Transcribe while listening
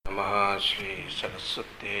श्री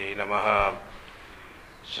सरस्वत्यै नमः।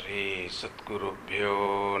 श्री सद्गुरुभ्यो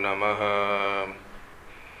नमः।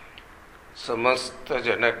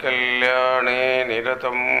 समस्तजनकल्याणे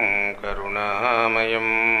निरतं करुणामयं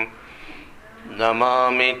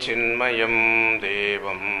नमामि चिन्मयं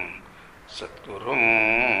देवं सद्गुरुं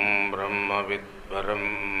ब्रह्मविद्वरं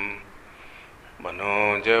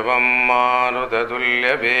मनोजवं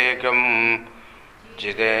मारुततुल्यवेगं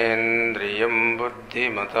जितेन्द्रियं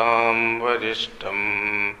बुद्धिमतां वरिष्ठं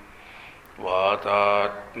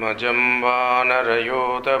वातात्मजं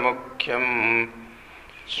वानरयोधमुख्यं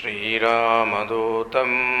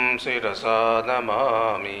श्रीरामदूतं शिरसा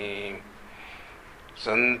नमामि।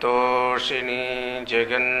 सन्तोषिणी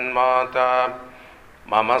जगन्माता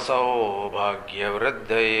मम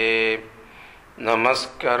सौभाग्यवृद्धये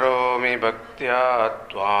नमस्करोमि भक्त्या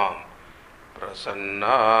त्वां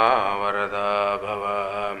प्रसन्ना वरदा भव।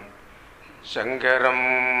 शङ्करं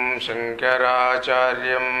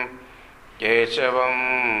शङ्कराचार्यं केशवं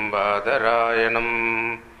बादरायणं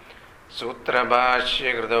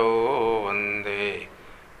सूत्रभाष्यकृतौ वन्दे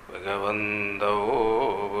भगवन्तौ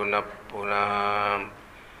पुनः पुनः।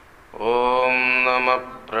 ॐ नमः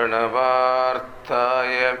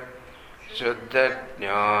प्रणवार्थाय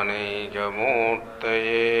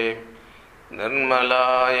शुद्धज्ञानैकमूर्तये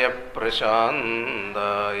निर्मलाय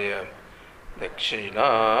प्रशान्ताय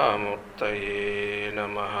दक्षिणामूर्तये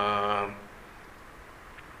नमः।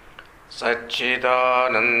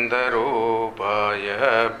 सच्चिदानन्दरूपाय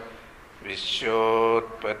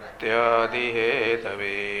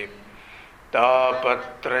विश्वोत्पत्त्यादिहेतवे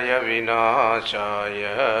तापत्रयविनाशाय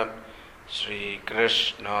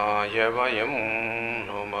श्रीकृष्णाय वयं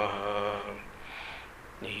नमः।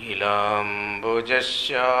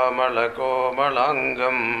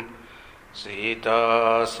 नीलाम्बुजश्यामलकोमलाङ्गं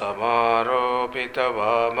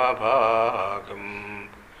सीतासमारोपितवामभागं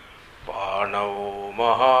पाणौ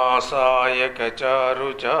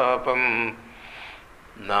महासायकचारुचापं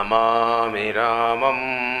नमामि रामं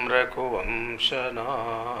रघुवंशनाथम्।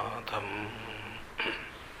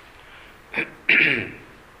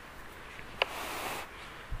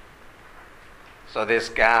 So this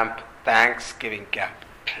camp, Thanksgiving camp.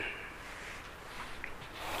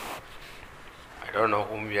 I don't know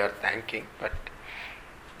whom we are thanking, but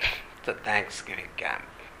it's a Thanksgiving camp.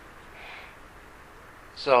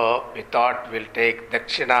 So we thought we'll take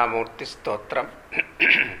Dakshinamurti Stotram.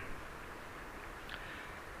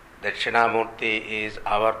 Dakshinamurti is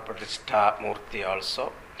our Pratishtha Murti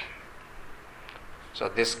also. So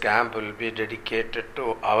this camp will be dedicated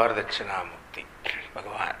to our Dakshinamurti,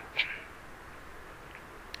 Bhagavan.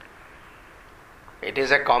 It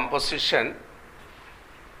is a composition.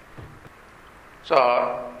 So,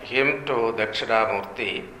 hymn to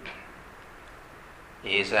Dakshinamurti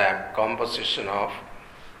is a composition of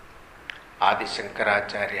Adi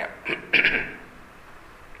Shankaracharya.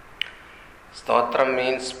 Stotram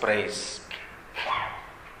means praise.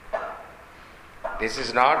 This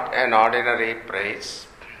is not an ordinary praise.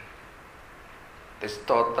 This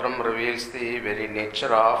Stotram reveals the very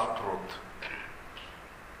nature of truth.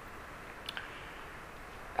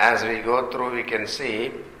 As we go through, we can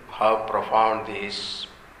see how profound these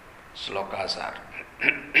slokas are.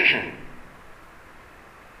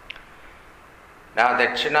 Now,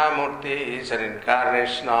 Dakshinamurti is an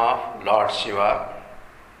incarnation of Lord Shiva,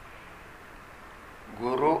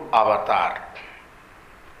 Guru Avatar.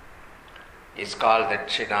 He is called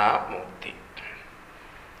Dakshinamurti.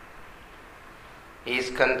 He is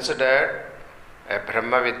considered a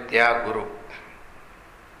Brahmavidya Guru.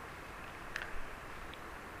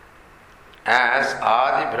 As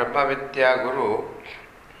Adi Brahmavidya Guru,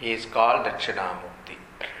 he is called Dakshinamurti.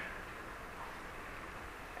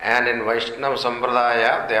 And in Vaishnava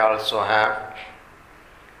Sampradaya, they also have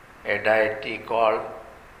a deity called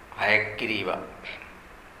Hayagriva.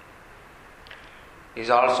 He is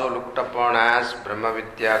also looked upon as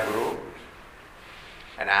Brahmavidya Guru,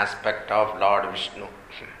 an aspect of Lord Vishnu.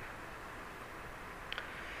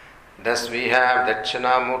 Thus we have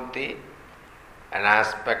Dakshinamurti, an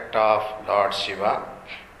aspect of Lord Shiva,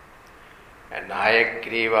 and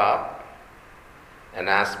Hayagriva, an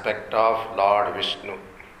aspect of Lord Vishnu.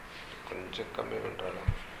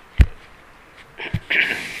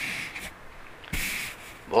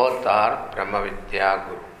 Both are Brahmavidya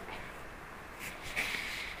Guru.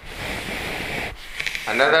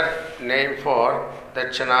 Another name for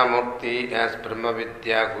Dakshinamurti as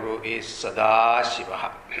Brahmavidya Guru is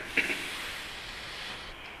Sadashiva.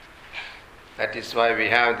 That is why we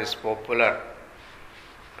have this popular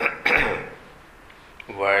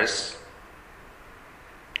verse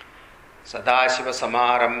Sadashiva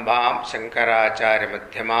Samarambham Shankaracharya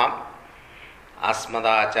Madhyamam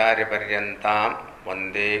Asmadacharya Paryantam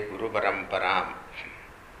Vande Guru Paramparam.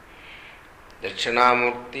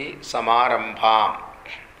 Dakshinamurti Samarambham.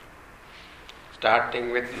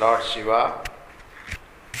 Starting with Lord Shiva.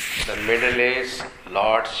 The middle is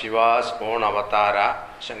Lord Shiva's own avatara,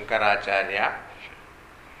 Shankaracharya,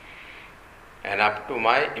 and up to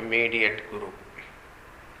my immediate Guru.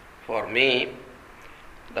 For me,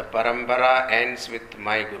 the parampara ends with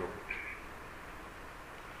my Guru.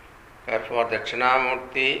 Therefore,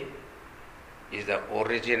 Dakshinamurti is the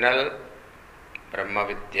original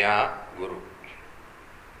Brahmavidya Guru.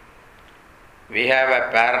 We have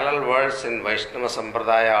a parallel verse in Vaishnava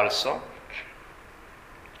Sampradaya also.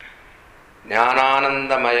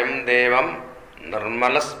 Jnananandamayam devam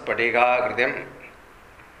nirmalas padigagridam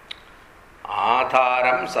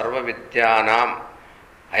adharam sarva vidyanam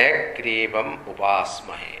ayagribam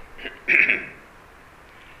upasmahe.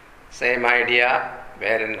 Same idea,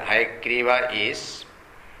 wherein Hayagriva is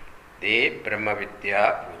the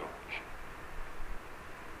Brahmavidya Guru.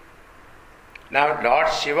 Now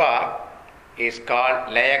Lord Shiva is called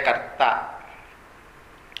Layakarta.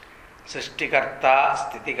 Srishtikarta,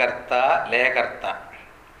 Sthitikarta, Layakarta.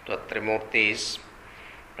 So Trimurtis.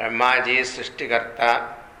 Brahmaji is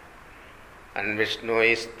Srishtikarta and Vishnu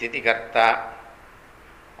is Sthitikarta.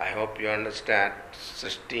 I hope you understand.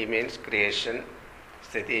 Srishti means creation,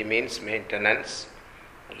 Sthiti means maintenance,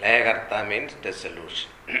 Layakarta means dissolution.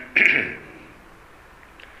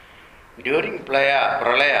 During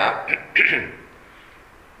Pralaya,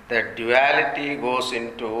 the duality goes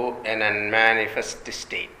into an unmanifest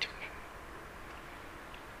state.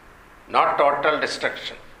 Not total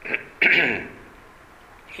destruction.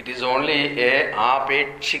 It is only a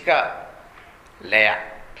apechika laya.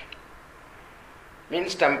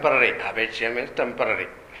 Means temporary. Apechika means temporary.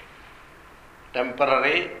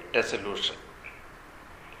 Temporary dissolution.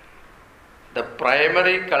 The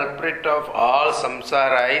primary culprit of all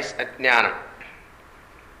samsara is ajnanam.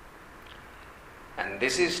 And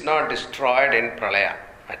this is not destroyed in pralaya.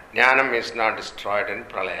 Ajnanam is not destroyed in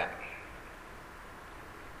pralaya.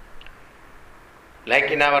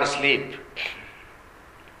 Like in our sleep,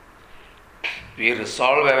 we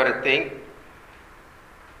resolve everything,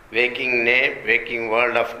 waking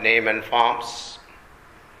world of name and forms,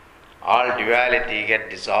 all duality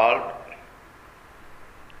get dissolved,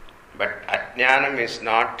 but ajnanam is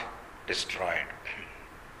not destroyed.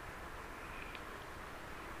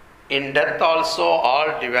 In death also all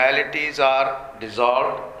dualities are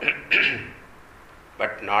dissolved,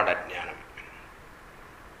 but not ajnanam.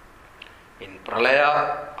 In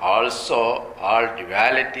pralaya also all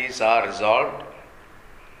dualities are resolved,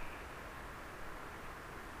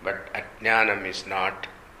 but ajnanam is not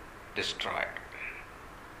destroyed.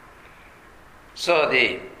 So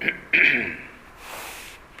the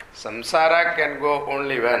samsara can go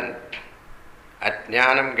only when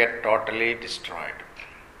ajnanam get totally destroyed.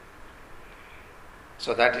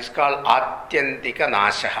 So that is called atyantika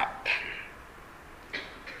nashaha.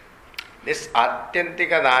 This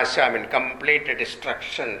atyantika nasha, complete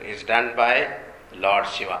destruction, is done by Lord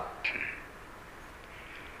Shiva.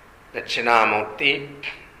 Dakshinamurti.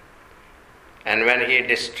 And when he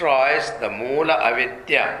destroys the Moola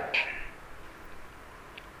Avidya,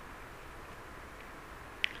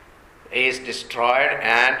 he is destroyed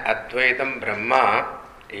and Advaitam Brahma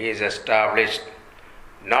is established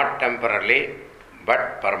not temporarily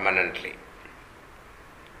but permanently.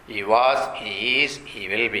 He was, he is, he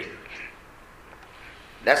will be.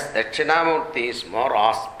 Thus Dakshinamurti is more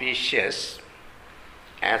auspicious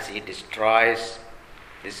as he destroys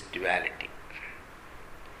this duality.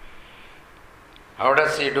 How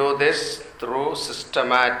does he do this? Through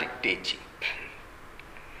systematic teaching.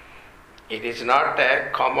 It is not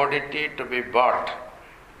a commodity to be bought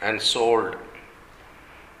and sold.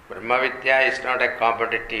 Brahmavidya is not a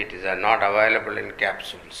commodity, it is not available in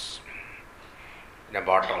capsules, in a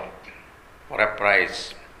bottle, for a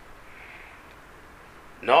price.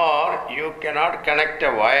 Nor you cannot connect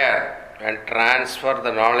a wire and transfer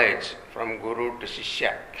the knowledge from Guru to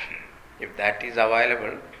Shishya. If that is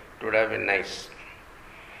available, it would have been nice.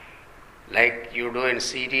 Like you do in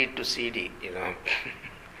CD to CD,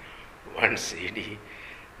 one CD.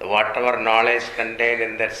 Whatever knowledge contained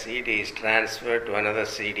in that CD is transferred to another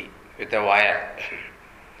CD with a wire.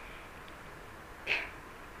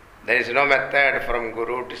 There is no method from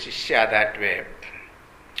Guru to Shishya that way.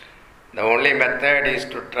 The only method is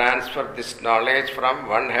to transfer this knowledge from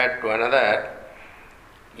one head to another,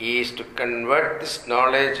 is to convert this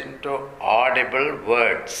knowledge into audible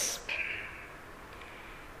words.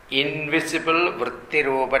 Invisible vritti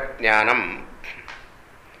rupa jnanam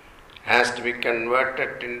has to be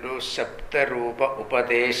converted into Shabda Rupa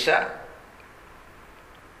Upadesha.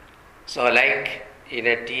 So like in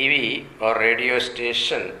a TV or radio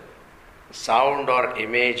station, sound or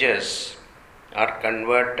images are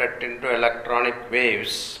converted into electronic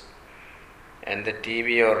waves, and the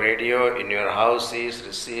TV or radio in your house is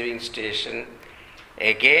receiving station,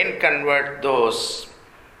 again convert those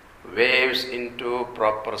waves into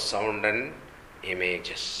proper sound and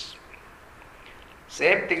images.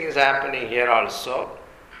 Same thing is happening here also.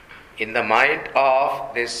 In the mind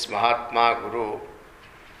of this Mahatma Guru,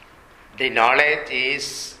 the knowledge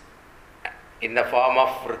is in the form of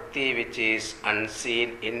vritti, which is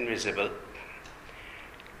unseen, invisible,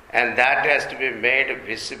 and that has to be made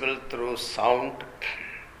visible through sound,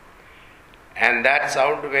 and that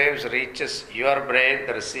sound waves reaches your brain,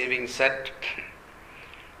 the receiving set,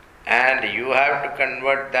 and you have to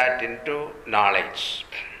convert that into knowledge.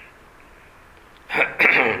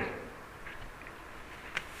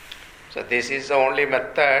 So this is the only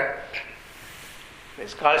method.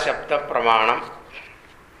 It's called Shabda Pramanam.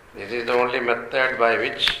 This is the only method by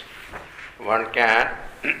which one can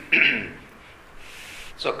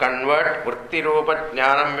so convert Vritti Rupa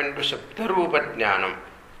Jnanam into Shabda Rupa Jnanam.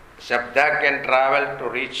 Shabda can travel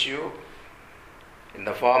to reach you in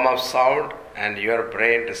the form of sound, and your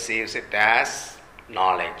brain receives it as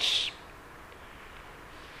knowledge.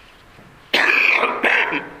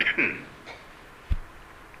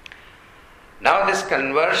 Now this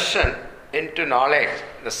conversion into knowledge,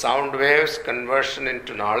 the sound waves conversion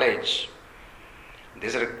into knowledge,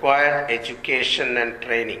 this requires education and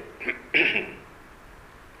training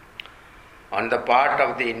on the part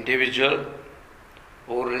of the individual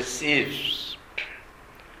who receives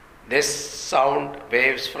this sound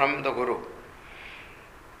waves from the Guru.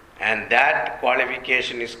 And that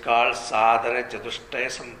qualification is called Sadhana Chatushtaya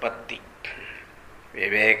Sampatti.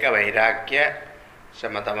 Viveka Vairagya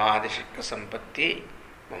Samadhamadishika Sampatti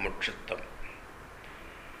Mumukshuttam.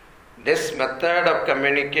 This method of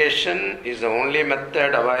communication is the only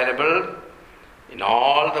method available in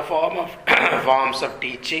all the forms of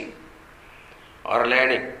teaching or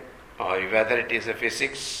learning, or whether it is a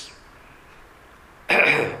physics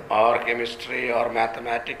or chemistry or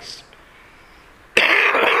mathematics.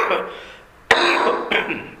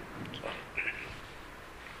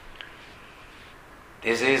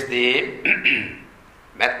 This is the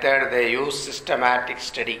method they use, systematic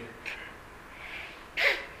study.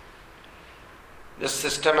 This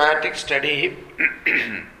systematic study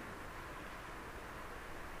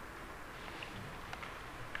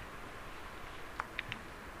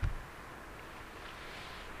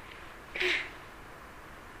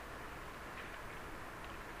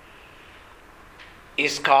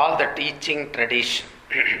is called the teaching tradition,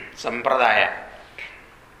 Sampradaya.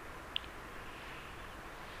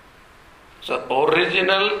 So,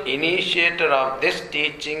 original initiator of this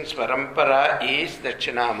teachings parampara is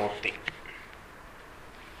Dakshinamurti.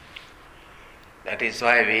 That is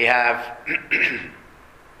why we have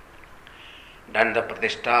done the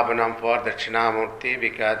Pratishtabhanam for Dakshinamurti,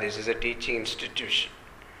 because this is a teaching institution.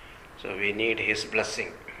 So we need his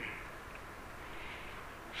blessing.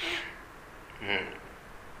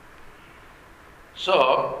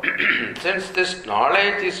 So, since this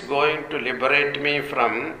knowledge is going to liberate me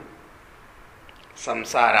from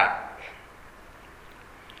samsara,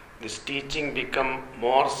 this teaching become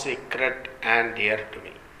more sacred and dear to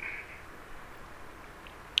me.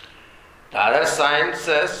 The other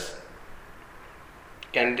sciences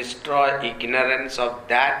can destroy ignorance of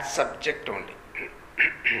that subject only,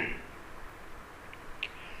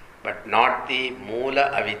 but not the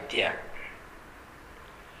Moola Avidya,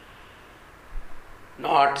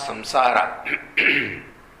 not samsara.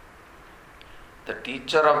 The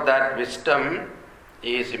teacher of that wisdom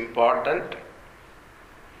is important,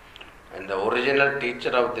 and the original teacher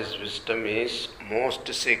of this wisdom is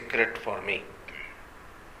most sacred for me.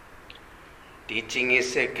 Teaching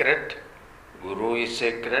is sacred, Guru is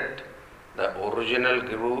sacred, the original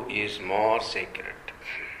Guru is more sacred.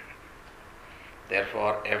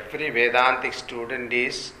 Therefore, every Vedantic student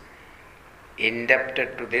is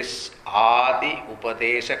indebted to this Adi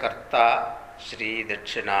Upadesha Karta Sri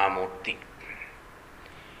Dakshinamurti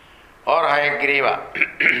or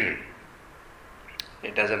Hayagriva.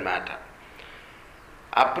 It doesn't matter.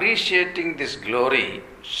 Appreciating this glory,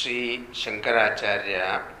 Sri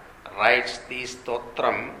Shankaracharya writes the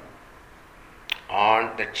stotram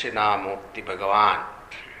on Dakshinamurti Bhagavan.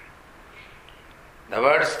 The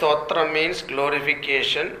word stotra means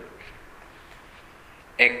glorification,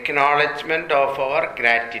 acknowledgement of our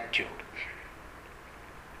gratitude.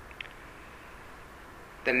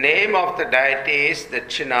 The name of the deity is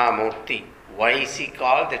Dakshinamurti. Why is he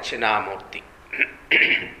called Dakshinamurti?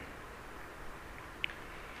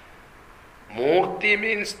 Murti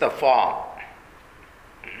means the form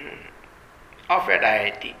of a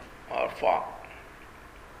deity or form.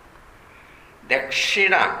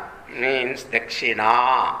 Dakshina means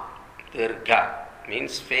Dakshina, Dirgha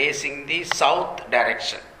means facing the south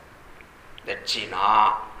direction.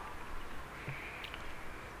 Dakshina.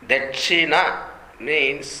 Dakshina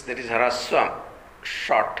means that is Haraswam,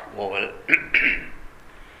 short vowel,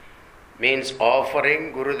 means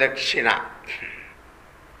offering Guru Dakshina.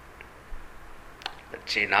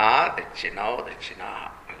 Dakshina, Dakshina,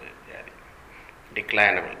 Dakshina.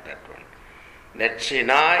 Declinable, that one.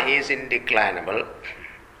 Dakshina is indeclinable.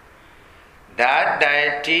 That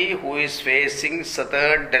deity who is facing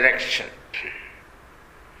southern direction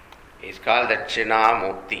is called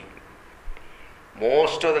Dakshinamurti.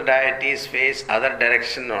 Most of the deities face other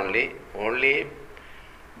direction only. Only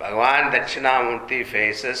Bhagavan Dakshinamurti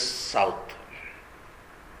faces south.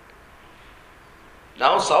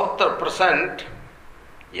 Now south represent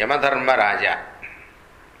Yamadharma Raja.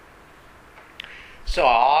 So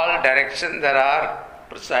all directions there are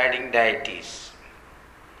presiding deities.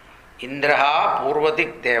 Indraha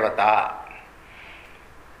Purvadik Devata.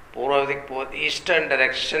 Purvadik, eastern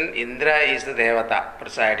direction, Indra is the Devata,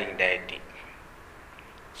 presiding deity.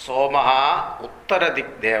 Somaha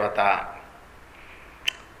Uttaradik Devata.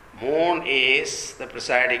 Moon is the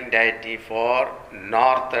presiding deity for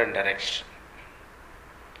northern direction.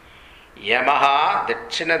 Yamaha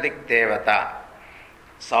Dakshinadik Devata.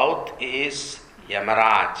 South is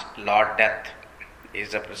Yamaraj, Lord Death,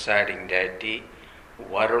 is the presiding deity.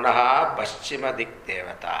 Varunaha Paschimadik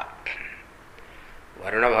Devata.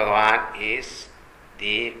 Varuna Bhagavan is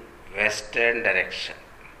the western direction.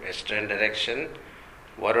 Western direction,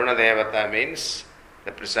 Varuna Devata means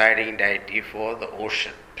the presiding deity for the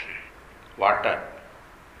ocean, water.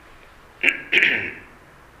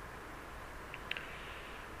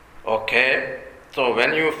 Okay, so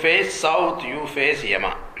when you face south, you face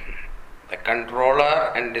Yama, the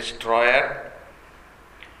controller and destroyer,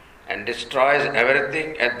 and destroys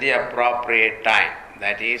everything at the appropriate time.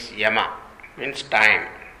 That is Yama, means time.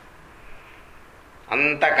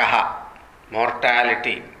 Antakaha,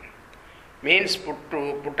 mortality, means put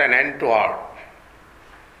an end to all.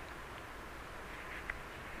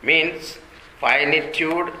 Means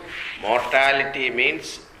finitude, mortality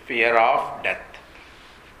means fear of death.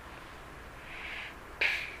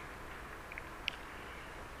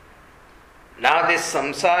 Now this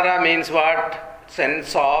samsara means what?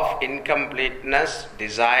 Sense of incompleteness,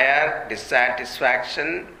 desire,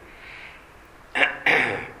 dissatisfaction.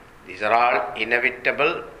 These are all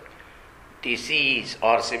inevitable disease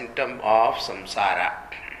or symptom of samsara.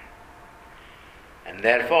 And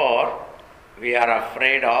therefore, we are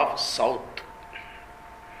afraid of south.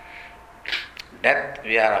 Death,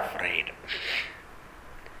 we are afraid.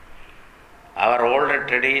 Our older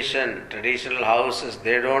traditional houses,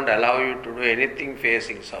 they don't allow you to do anything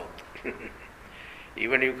facing south.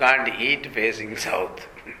 Even you can't eat facing south.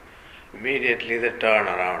 Immediately they turn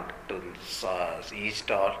around to east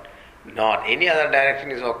or north. Any other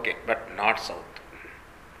direction is okay, but not south.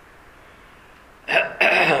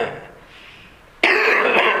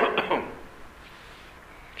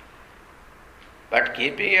 But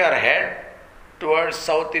keeping your head towards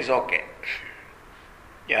south is okay.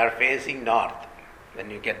 You are facing north when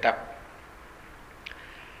you get up.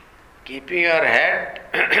 Keeping your head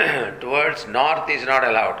towards north is not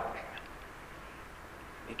allowed.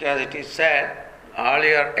 Because it is said, all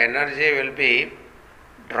your energy will be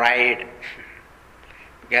dried.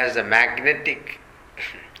 Because the magnetic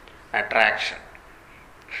attraction.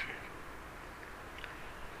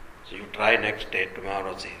 So you try next day,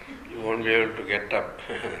 tomorrow, see. You won't be able to get up.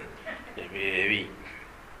 It will be heavy.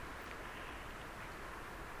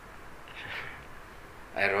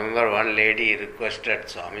 I remember one lady requested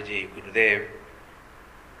Swamiji, Gurudev,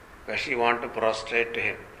 because she wanted to prostrate to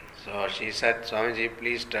him. So she said, Swamiji,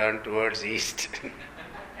 please turn towards east.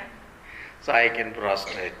 So I can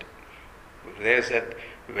prostrate. Gurudev said,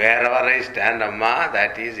 wherever I stand, Amma,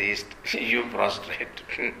 that is east. You prostrate.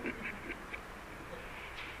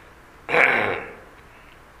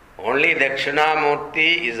 Only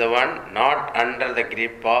Dakshinamurti is the one not under the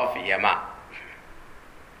grip of Yama,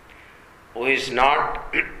 who is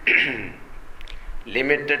not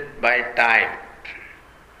limited by time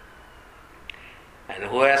and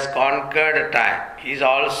who has conquered time. He is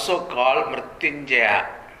also called Mrityunjaya.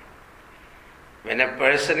 When a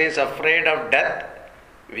person is afraid of death,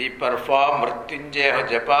 we perform Mrityunjaya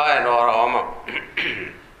Japa and or Homa.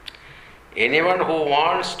 Anyone who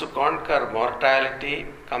wants to conquer mortality,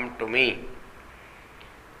 come to me,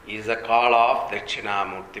 is the call of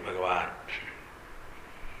Dakshinamurti Bhagavan.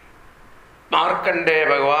 Markandeya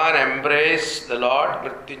Bhagavan embraced the Lord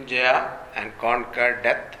Mrityunjaya and conquered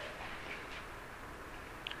death.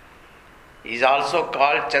 He is also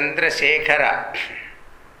called Chandrasekhara,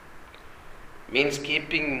 means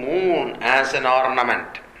keeping moon as an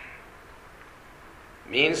ornament.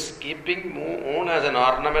 Means keeping moon as an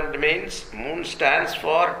ornament means moon stands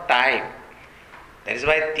for time. That is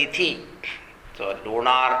why Tithi. So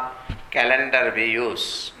lunar calendar we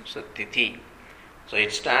use. So Tithi. So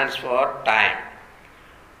it stands for time.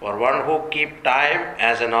 For one who keep time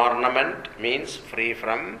as an ornament means free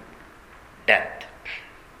from death.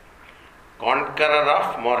 Conqueror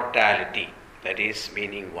of mortality. That is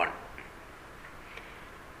meaning one.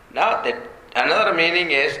 Now another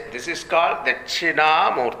meaning is, this is called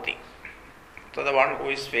Dakshinamurti. So the one who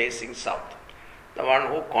is facing south. The one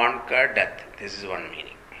who conquered death. This is one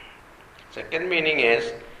meaning. Second meaning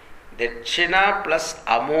is Dakshina plus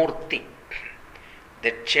Amurti.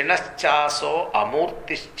 Dakshinaschaso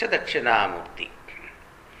Amurtischa Dakshinamurti.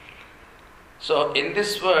 So in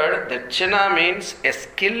this word, Dakshina means a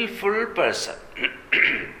skillful person.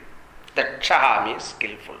 Daksha means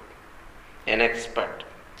skillful, an expert.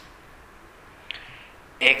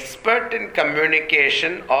 Expert in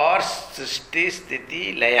communication or Srishti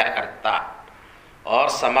Sthiti Laya Karta or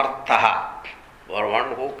Samarthaha, or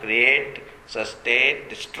one who create, sustain,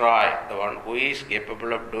 destroy, the one who is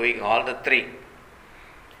capable of doing all the three.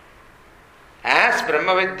 As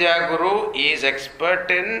Brahmavidya Guru is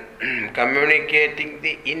expert in communicating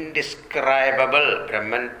the indescribable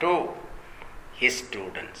Brahman to his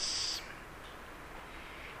students.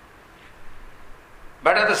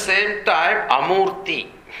 But at the same time, Amurti,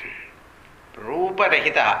 Rupa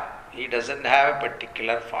Rahita, he doesn't have a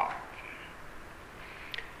particular form.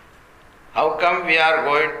 How come we are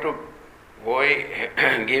going to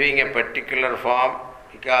giving a particular form?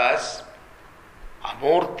 Because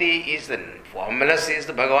Amurti is the formless, is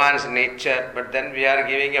the Bhagavan's nature, but then we are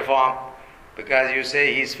giving a form. Because you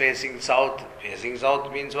say he is facing south. Facing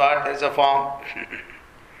south means what? There is a form.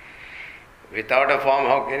 Without a form,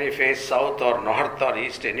 how can he face south or north or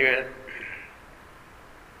east, anywhere?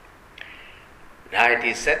 Now it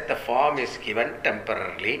is said the form is given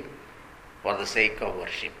temporarily for the sake of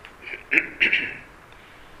worship.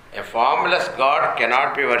 A formless God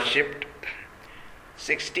cannot be worshipped.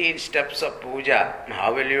 16 steps of puja,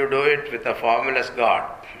 how will you do it with a formless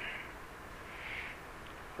God?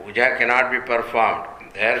 Puja cannot be performed.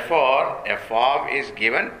 Therefore, a form is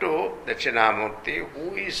given to Dakshinamurti,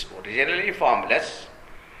 who is originally formless,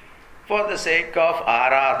 for the sake of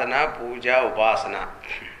Aradhana, Puja, Upasana.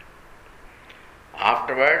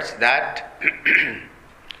 Afterwards, that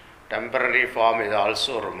temporary form is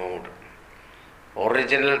also removed.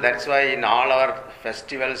 Original, that's why in all our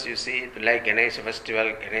festivals you see, like Ganesha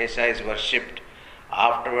festival, Ganesha is worshipped.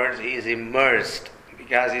 Afterwards he is immersed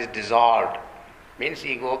because he is dissolved. Means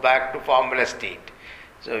he go back to formless state.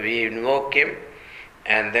 So we invoke him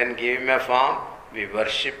and then give him a form, we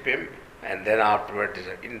worship him, and then afterwards,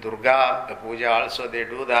 in Durga Puja also they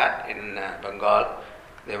do that in Bengal.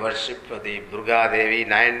 They worship the Durga Devi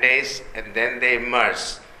 9 days and then they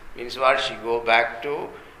immerse. Means what? She go back to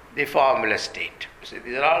the formless state. So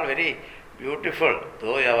these are all very beautiful.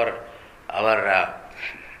 Though our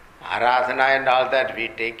Aradhana and all that, we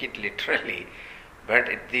take it literally, but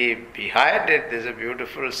behind it there is a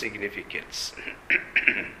beautiful significance.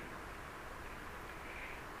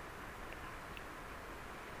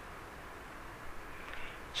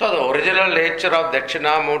 So the original nature of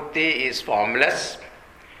Dakshinamurti is formless.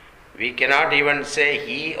 We cannot even say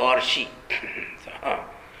he or she.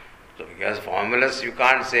 So because formless you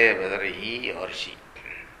can't say whether he or she.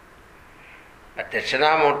 But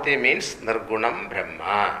Dakshinamurti means Nirgunam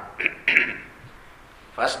Brahma.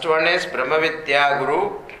 First one is Brahmavidya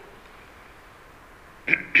Guru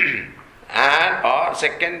and or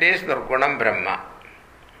second is Nirgunam Brahma.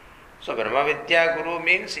 So Brahmavidya Guru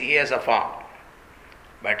means he has a form,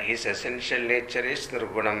 but his essential nature is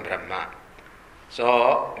Nirgunam Brahma.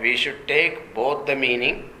 So we should take both the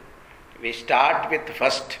meaning. We start with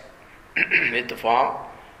first with form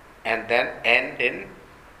and then end in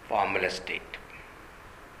formless state.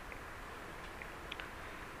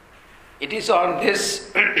 It is on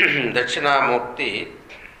this Dakshinamurti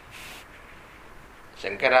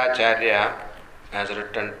Shankaracharya has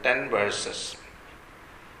written 10 verses.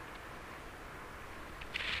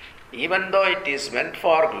 Even though it is meant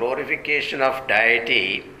for glorification of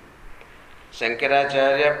deity,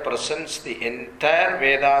 Shankaracharya presents the entire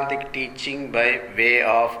Vedantic teaching by way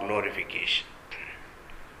of glorification.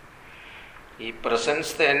 He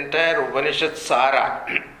presents the entire Upanishad Sara.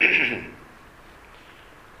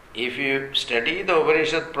 If you study the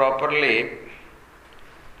Upanishad properly,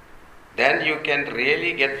 then you can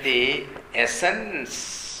really get the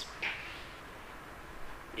essence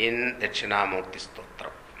in Dakshinamurti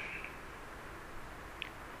Stotra.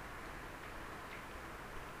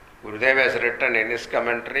 Gurudev has written in his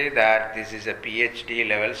commentary that this is a PhD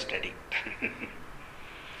level study.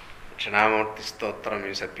 Dakshinamurti Stotram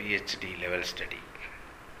is a PhD level study.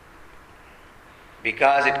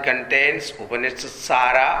 Because it contains Upanishad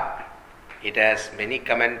Sara, it has many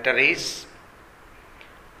commentaries.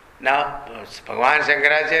 Now, Bhagavan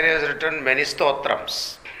Shankaracharya has written many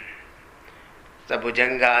stotrams. The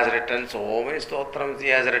Bhujanga has written so many stotrams he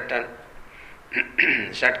has written.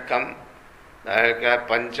 Shatkam,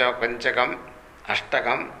 Panchakam,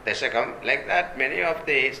 Ashtakam, Dashakam, like that many of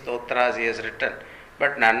the stotras he has written.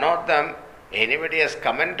 But none of them, anybody has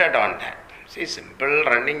commented on that. See, simple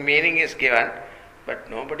running meaning is given, but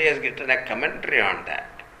nobody has written a commentary on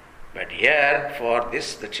that. But here, for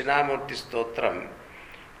this Dakshinamurti Stotram,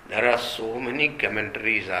 there are so many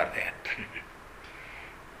commentaries are there.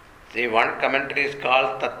 See, one commentary is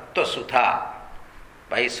called Tattva Sudha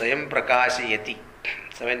by Swayam Prakashi Yati,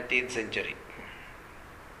 17th century.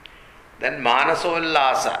 Then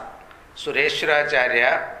Manasollasa,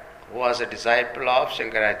 Sureshwaracharya, who was a disciple of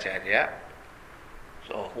Shankaracharya,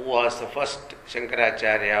 so who was the first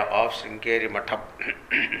Shankaracharya of Sringeri Matham.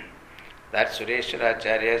 That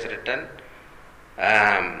Sureshwaracharya has written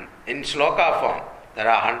in sloka form. There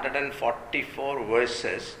are 144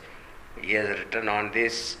 verses. He has written on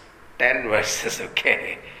these 10 verses,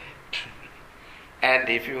 okay. And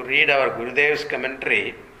if you read our Gurudev's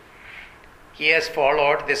commentary, he has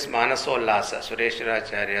followed this Manasollasa,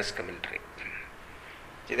 Sureshwaracharya's commentary.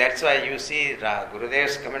 See, that's why you see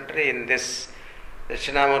Gurudev's commentary in this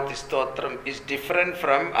Dakshinamurti Stotram is different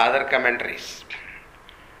from other commentaries.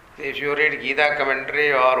 See, if you read Gita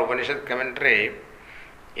commentary or Upanishad commentary,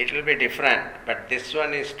 it will be different. But this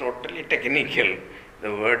one is totally technical.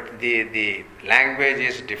 The language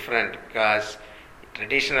is different because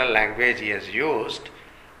traditional language he has used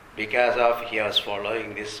because of he was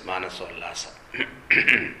following this Manasollasa.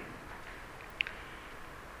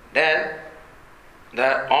 Then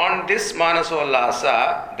on this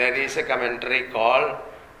Manasollasa there is a commentary called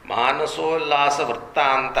Manasollasa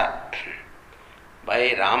Vrittanta by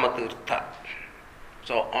Ramatirtha.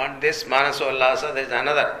 So on this Manasollasa there is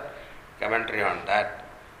another commentary on that.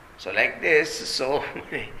 So like this, so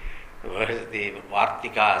many the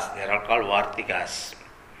Vartikas, they are all called Vartikas.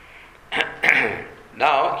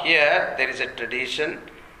 Now here there is a tradition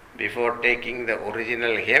before taking the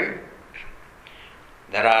original hymn.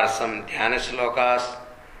 There are some Dhyana Slokas.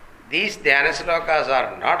 These Dhyana Slokas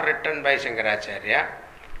are not written by Shankaracharya,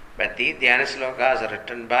 but these Dhyana Slokas are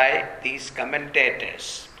written by these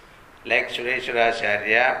commentators like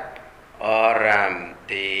Sureshwaracharya or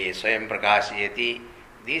the Swayam Prakashi Yati.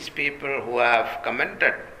 These people who have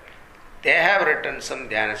commented, they have written some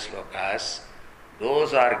Dhyana Slokas.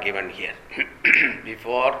 Those are given here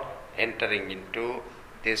before entering into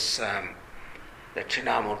this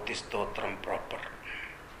Dakshinamurti Stotram proper.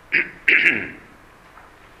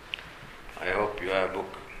 I hope you have a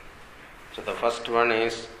book. So the first one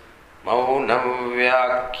is Maunam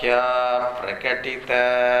Vyakhya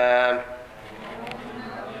Prakatita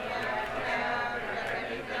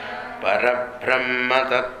Parabrahma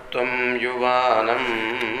Tattvam Yuvanam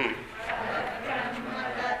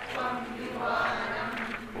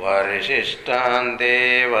Varishistante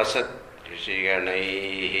Vasat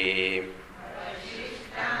Rishiganaihi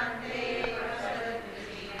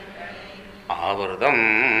Avardam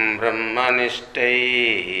Brahmanishtai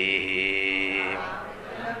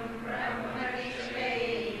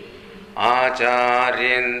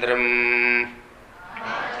Acharyendram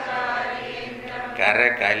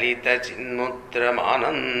Karakalita Chinmudram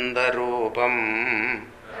Anandarupam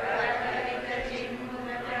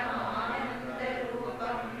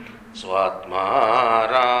Swatma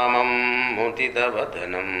Ramam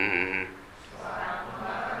Mutidavadanam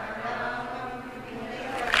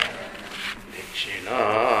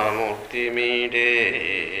Dakshinamurti Mide.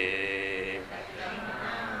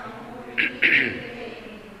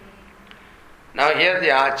 Now here the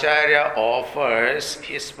Acharya offers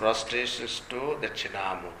his prostrations to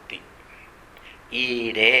Dakshinamurti.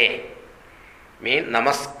 Ide means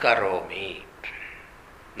Namaskaromi.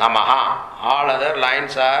 Namaha. All other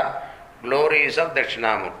lines are glories of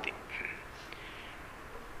Dakshinamurti.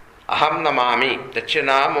 Aham Tamaham namami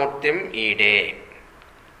Dakshinamurtim ide.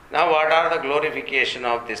 Now what are the glorification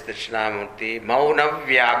of this Dakshinamurti? Mauna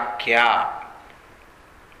Vyakya.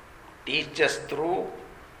 Teach us through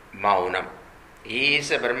Maunam. He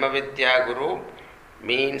is a Brahmavidya Guru,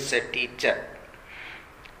 means a teacher.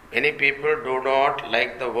 Many people do not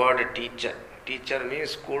like the word teacher. Teacher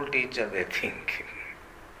means school teacher, they think.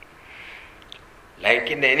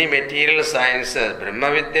 Like in any material sciences,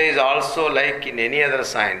 Brahmavidya is also like in any other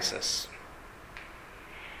sciences.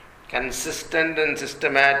 Consistent and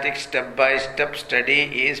systematic step-by-step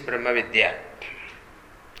study is Brahmavidya.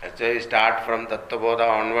 That's why we start from Tattvabodha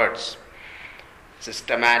onwards.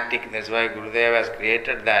 Systematic, that's why Gurudev has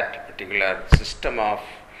created that particular system of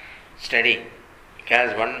study.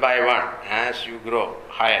 Because one by one, as you grow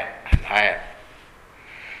higher and higher.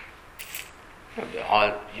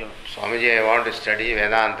 Swamiji, I want to study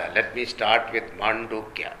Vedanta. Let me start with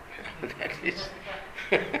Mandukya. That is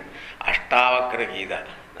Ashtavakra Gita.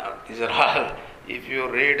 Now, these are all, if you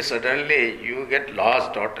read suddenly, you get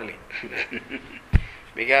lost totally.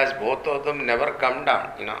 Because both of them never come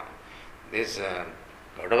down, This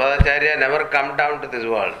Gaudapadacharya never come down to this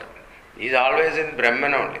world. He is always in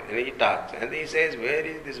Brahman only. Then he talks. And he says, where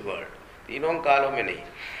is this world? Tinong kalomini.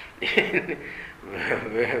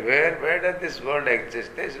 Where does this world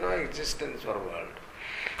exist? There is no existence for world.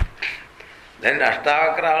 Then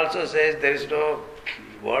Ashtavakra also says there is no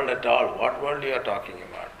world at all. What world you are talking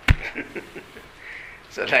about?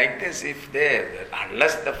 So like this,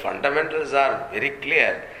 unless the fundamentals are very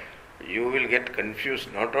clear, you will get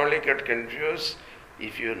confused. Not only get confused,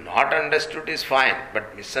 if you not understood is fine,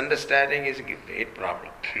 but misunderstanding is a great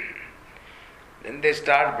problem. Then they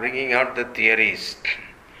start bringing out the theories.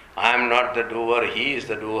 I am not the doer, he is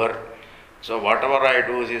the doer. So whatever I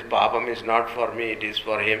do, his papam is not for me, it is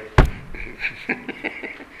for him.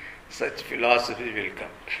 Such philosophy will come.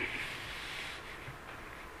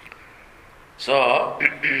 So,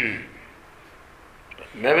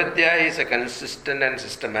 Brahmavidya is a consistent and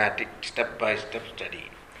systematic step-by-step study.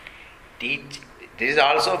 This is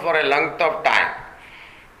also for a length of time.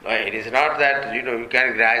 It is not that you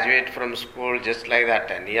can graduate from school just like that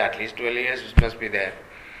 10 years, at least 12 years must be there.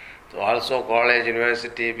 So also college,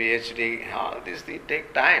 university, PhD, all these things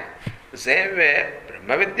take time. The same way,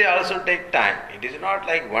 Brahmavidya also take time. It is not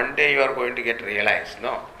like one day you are going to get realized.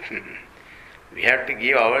 No. We have to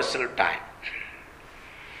give ourselves time.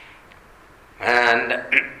 And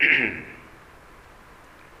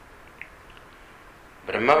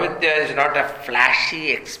Brahmavidya is not a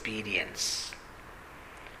flashy experience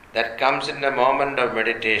that comes in a moment of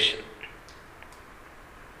meditation.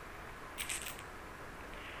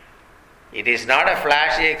 It is not a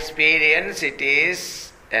flashy experience, it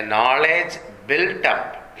is a knowledge built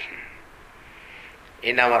up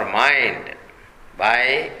in our mind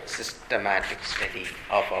by systematic study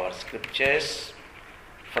of our scriptures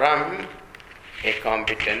from a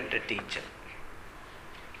competent teacher.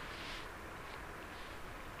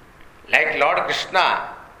 Like Lord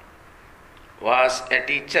Krishna was a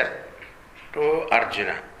teacher to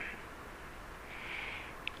Arjuna.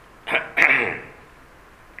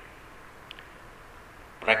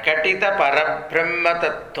 Prakatita Parabrahma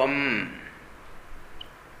Tattvam.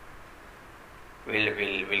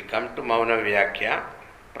 We'll come to Mauna Vyakya.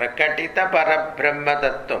 Prakatita Parabrahma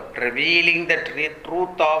Tattvam. Revealing the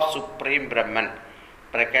truth of Supreme Brahman.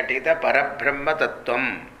 Prakatita Parabrahma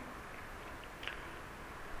Tattvam.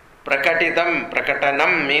 Prakatitam,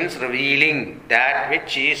 Prakatanam means revealing that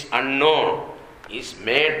which is unknown, is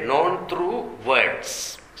made known through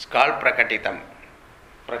words. It's called Prakatitam,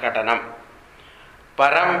 Prakatanam.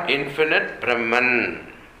 Param, infinite, Brahman,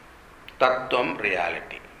 Tattvam,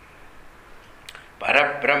 reality.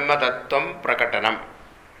 Parabrahma Tattvam, Prakatanam.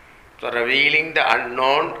 So revealing the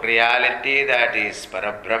unknown reality that is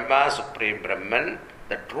Parabrahma, Supreme Brahman,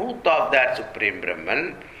 the truth of that Supreme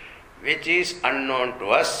Brahman, which is unknown to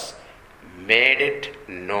us, made it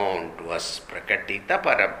known to us. Prakatita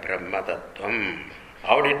Parabrahma Tattvam.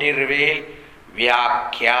 How did he reveal?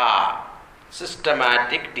 Vyakya,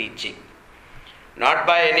 systematic teaching. Not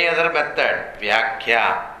by any other method.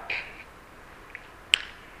 Vyakya.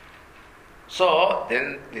 So,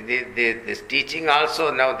 then this teaching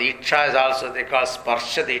also, now Diksha is also, they call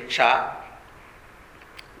Sparsha Diksha,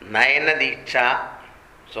 Nayana Diksha.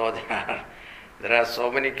 So, there are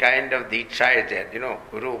so many kind of Diksha is there.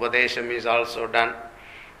 Guru Upadesham is also done.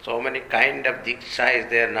 So many kind of Diksha is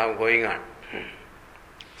there now going on.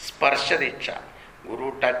 Sparsha Diksha.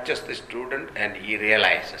 Guru touches the student and he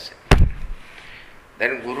realizes it.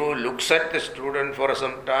 Then Guru looks at the student for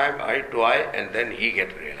some time, eye to eye, and then he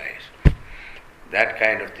gets realized. That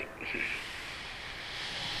kind of thing.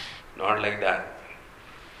 Not like that.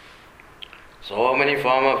 So many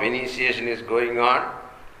form of initiation is going on,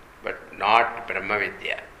 but not Brahma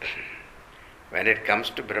Vidya. When it comes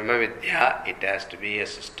to Brahma Vidya, it has to be a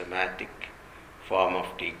systematic form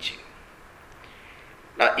of teaching.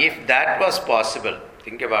 Now, if that was possible,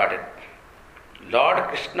 think about it. Lord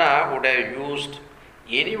Krishna would have used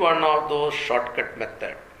any one of those shortcut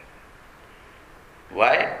methods.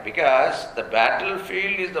 Why? Because the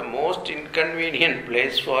battlefield is the most inconvenient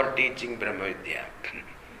place for teaching Brahma Vidya.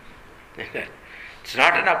 It's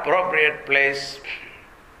not an appropriate place.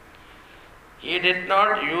 He did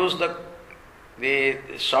not use the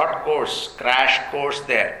short course, crash course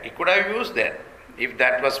there. He could have used there if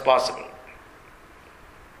that was possible.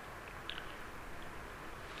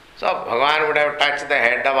 So Bhagavan would have touched the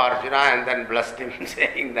head of Arjuna and then blessed him,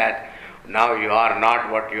 saying that now you are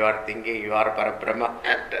not what you are thinking, you are Parabrahma.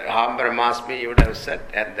 And Ham Brahmasmi, he would have said,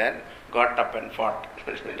 and then got up and fought.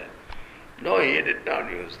 No, he did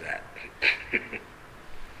not use that.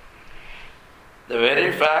 The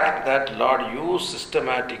very fact that Lord used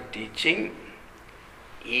systematic teaching,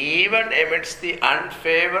 even amidst the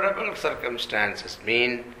unfavorable circumstances,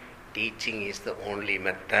 mean teaching is the only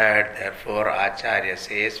method. Therefore, Acharya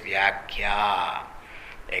says Vyakhya,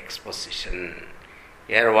 exposition.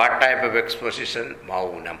 Here, what type of exposition?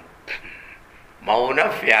 Maunam. Mauna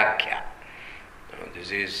Vyakhya.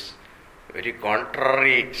 This is a very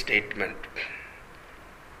contrary statement.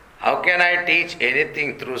 How can I teach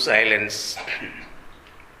anything through silence?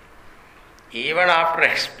 Even after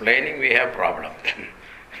explaining, we have problem.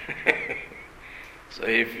 So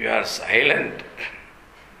if you are silent,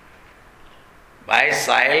 by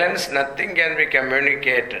silence nothing can be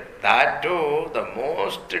communicated. That too, the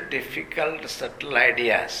most difficult, subtle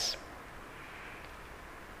ideas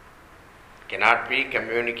cannot be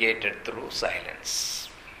communicated through silence.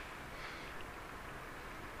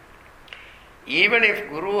 Even if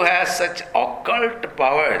Guru has such occult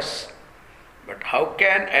powers, but how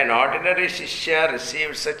can an ordinary Shishya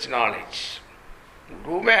receive such knowledge?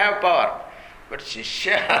 Guru may have power, but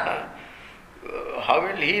Shishya, how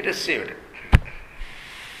will he receive it?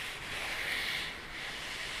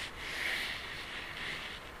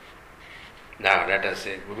 Now let us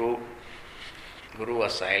say Guru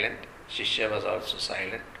was silent, Shishya was also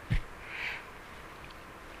silent.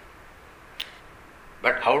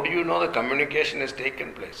 But how do you know the communication has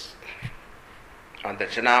taken place? On the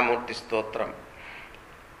Dakshinamurti Stotram,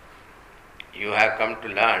 you have come to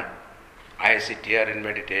learn. I sit here in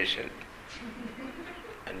meditation,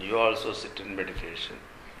 and you also sit in meditation,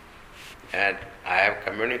 and I have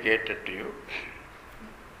communicated to you.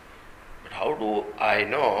 But how do I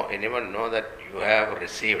know, anyone know that you have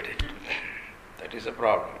received it? That is a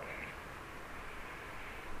problem.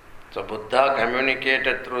 So Buddha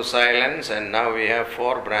communicated through silence, and now we have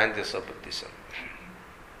 4 branches of Buddhism.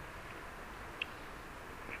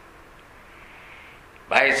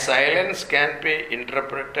 By silence can be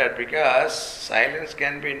interpreted, because silence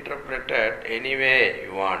can be interpreted any way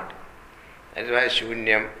you want. That's why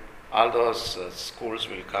Shunyam, all those schools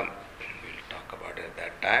will come. We'll talk about it at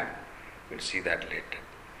that time. We'll see that later.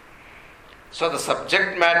 So the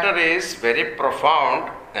subject matter is very profound,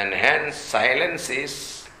 and hence silence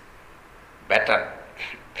is better.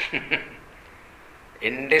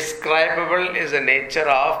 Indescribable is the nature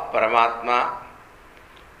of Paramatma.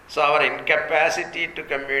 So our incapacity to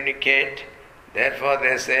communicate, therefore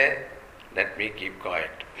they say, let me keep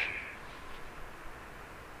quiet.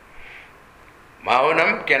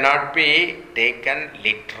 Maunam cannot be taken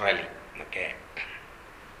literally. Okay.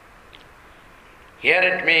 Here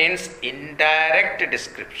it means indirect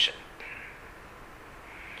description.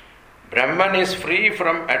 Brahman is free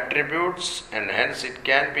from attributes, and hence it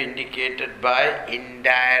can be indicated by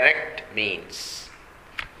indirect means.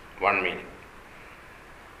 One meaning.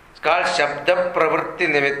 It's called Shabda Pravritti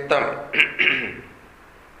Nimittam.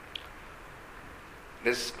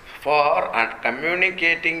 This for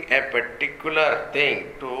communicating a particular thing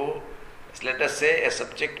to, let us say, a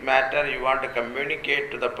subject matter you want to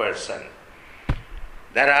communicate to the person.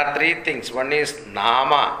 There are 3 things. One is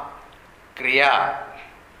Nama, Kriya,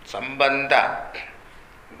 Sambandha.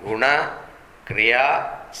 Guna,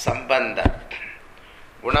 Kriya, Sambandha.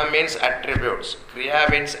 Guna means attributes. Kriya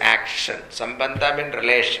means action. Sambandha means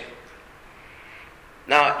relation.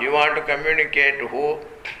 Now, you want to communicate to who?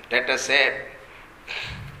 Let us say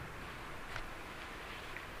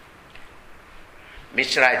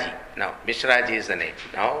Mishraji. Now, Mishraji is the name.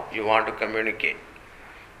 Now, you want to communicate.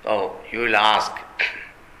 So, you will ask,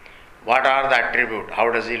 what are the attributes?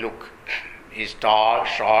 How does he look? He is tall,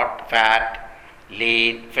 short, fat,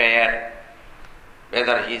 lean, fair.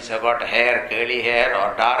 whether he's got hair, curly hair,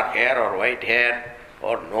 or dark hair, or white hair,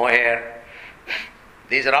 or no hair.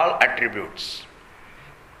 These are all attributes.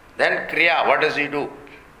 Then Kriya, what does he do?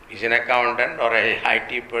 He's an accountant or a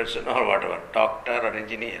IT person or whatever, doctor or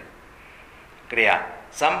engineer. Kriya.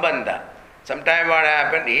 Sambandha. Sometimes what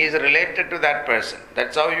happens, he is related to that person.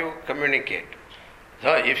 That's how you communicate.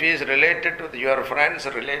 So if he is related to your friends,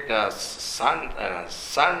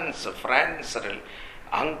 sons, friends,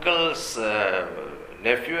 uncles,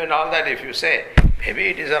 nephew and all that, if you say, maybe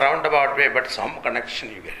it is a roundabout way, but some connection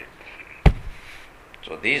you get it.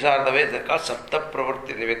 So these are the ways they are called Sapta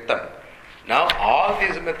Pravritti Nimittam. Now all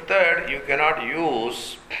these methods you cannot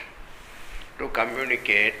use to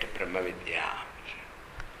communicate Brahma Vidya.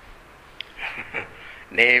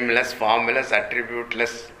 Nameless, formless,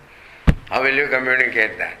 attributeless. How will you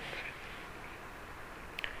communicate that?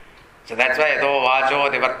 So that's why Edo Vajo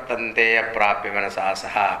Divartante Aprapi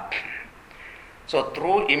Manasasaha. So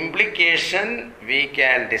through implication we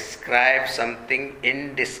can describe something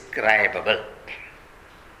indescribable.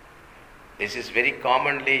 This is very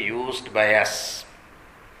commonly used by us.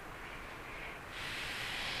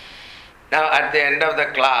 Now at the end of the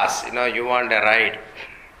class, you want a ride.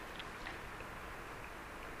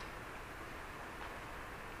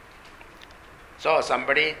 So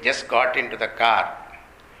somebody just got into the car.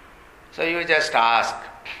 So you just ask,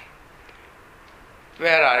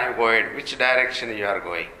 where are you going? Which direction you are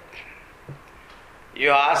going? You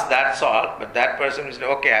ask, that's all, but that person will say,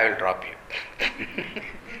 okay, I will drop you.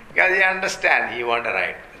 Because he understands, he wants a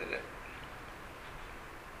ride.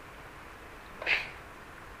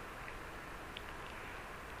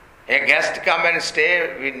 A guest come and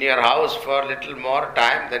stay in your house for a little more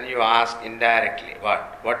time, then you ask indirectly,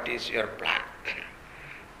 what is your plan?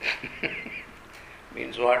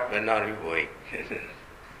 Means what? When are you going?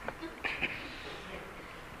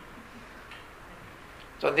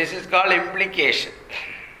 So this is called implication.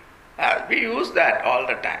 We use that all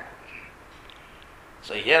the time.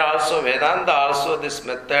 So here also Vedanta also this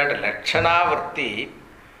method Lakshana-Vritti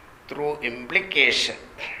through implication.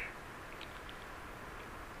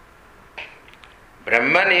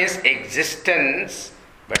 Brahman is existence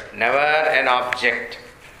but never an object.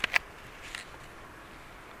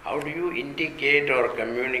 How do you indicate or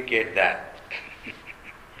communicate that?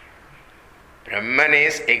 Brahman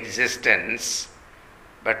is existence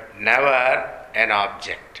but never an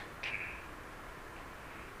object.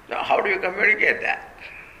 Now how do you communicate that?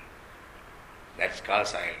 That's called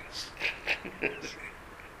silence.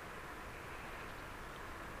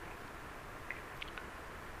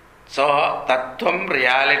 So, Tattvam,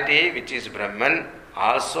 reality, which is Brahman,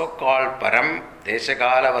 also called Param,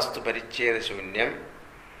 Deshakala Vastu Paricheda Shunyam.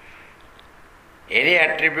 Any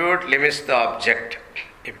attribute limits the object.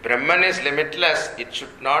 If Brahman is limitless, it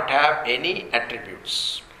should not have any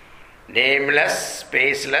attributes. Nameless,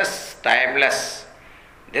 spaceless, timeless.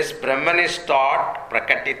 This Brahman is taught,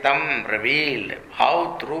 prakatitam, revealed.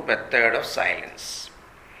 How? Through method of silence.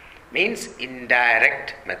 Means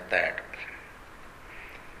indirect method.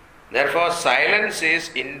 Therefore, silence is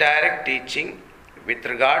indirect teaching. With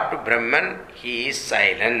regard to Brahman, he is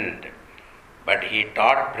silent. But he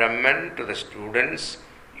taught Brahman to the students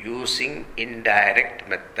using indirect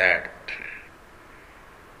method.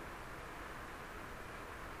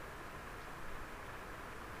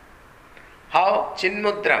 How?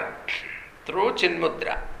 Chinmudra. Through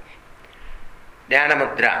Chinmudra.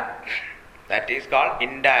 Dhyanamudra. That is called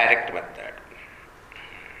indirect method.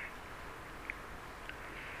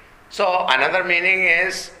 So another meaning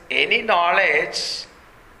is any knowledge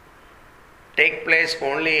take place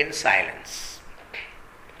only in silence.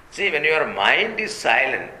 See, when your mind is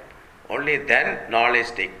silent, only then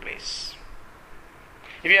knowledge take place.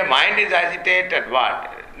 If your mind is agitated, what?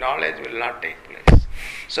 Knowledge will not take place.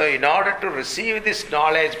 So in order to receive this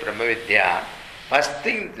knowledge, Brahma Vidya, first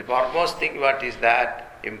thing, the foremost thing what is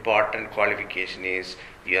that important qualification is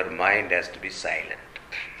your mind has to be silent.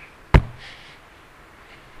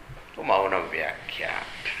 So Maunam Vyakhya.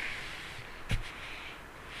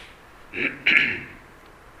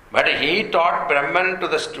 But he taught Brahman to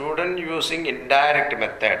the student using indirect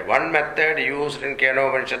method. One method used in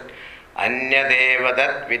Kenopanishad,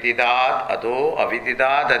 Anyadevadat Vididat Ado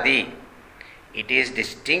Avididadadi. It is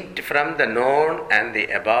distinct from the known and the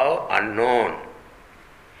above unknown.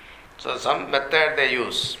 So some method they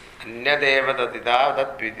use.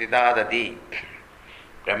 Anyadevadat Vididadadi.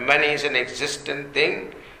 Brahman is an existent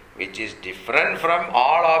thing which is different from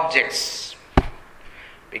all objects.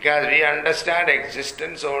 Because we understand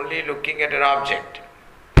existence only looking at an object.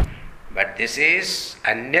 But this is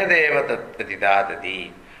Anyadevatat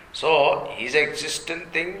Vididadadi. So, is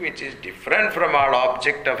existent thing which is different from all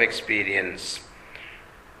object of experience.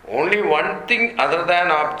 Only one thing other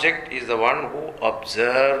than object is the one who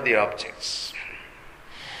observes the objects.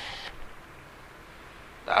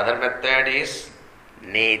 The other method is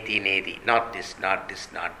neti, not this, not this,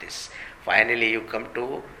 not this. Finally, you come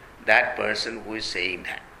to that person who is saying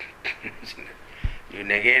that. You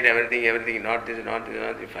negate everything, not this, not this,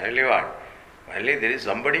 not this. Finally, what? Finally, there is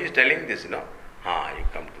somebody is telling this, you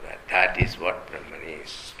come to that. That is what Brahman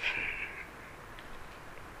is.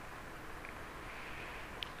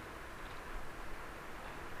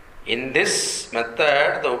 In this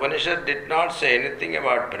method, the Upanishad did not say anything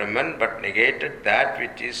about Brahman but negated that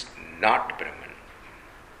which is not Brahman.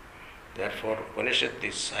 Therefore, Upanishad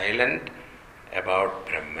is silent about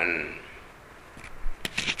Brahman.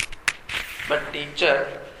 But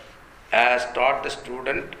teacher has taught the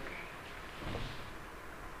student,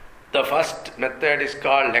 the first method is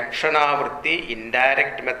called Lakshanavritti,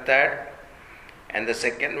 indirect method, and the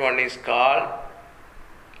second one is called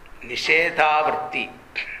Nishedhavritti,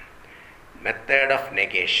 method of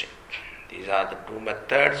negation. These are the two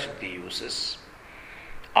methods he uses.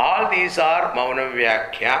 All these are Maunam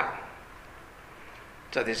Vyakhya.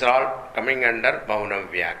 So these are all coming under Maunam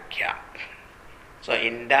Vyakhya. So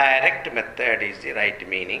indirect method is the right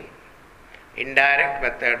meaning. Indirect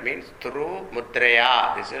method means through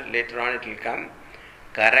mudraya. This is later on it will come.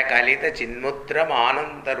 Karakalita chinmudram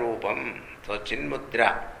ananda rupam. So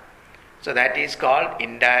chinmudra. So that is called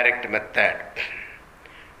indirect method.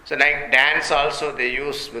 So like dance also they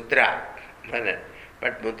use mudra.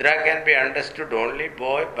 But mudra can be understood only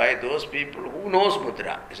by those people who knows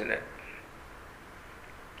mudra, isn't it?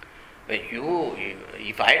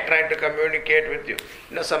 If I try to communicate with you,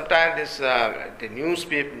 sometimes this the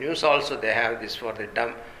news also they have this for the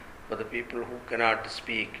dumb, for the people who cannot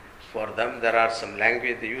speak. For them there are some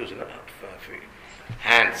language they use,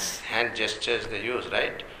 hand gestures they use,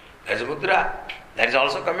 right? That is mudra. That is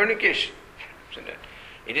also communication, isn't it?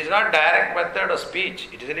 It is not direct method of speech.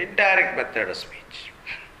 It is an indirect method of speech.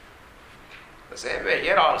 The same way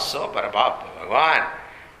here also, Bhagavan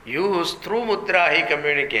used through mudra he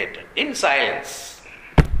communicated in silence.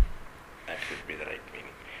 That should be the right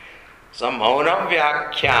meaning. So Maunam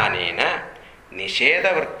Vyakhyanena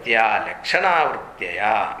Nishedavrittya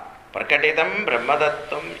Lakshanavrittya Prakatitam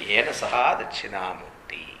Brahmadattvam Yena Saha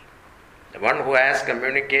Dakshinamurti. The one who has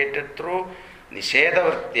communicated through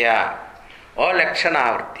Nishedavrittya or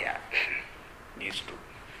Lakshanavrittya. These two.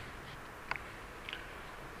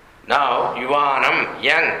 Now, Yuvanam,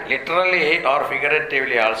 young, literally or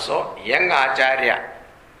figuratively also, young Acharya.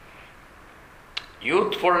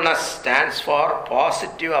 Youthfulness stands for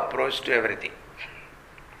positive approach to everything.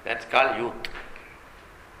 That's called youth.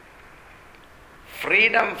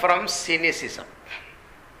 Freedom from cynicism.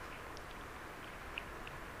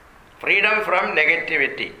 Freedom from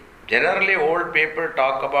negativity. Generally, old people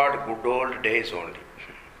talk about good old days only.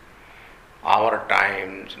 Our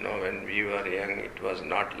times, when we were young, it was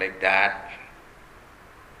not like that.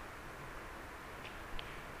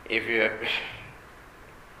 They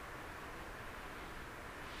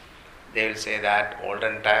will say that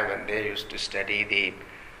olden time when they used to study the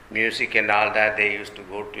music and all that, they used to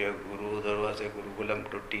go to a guru, there was a gurukulam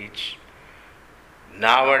to teach.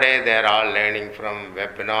 Nowadays they are all learning from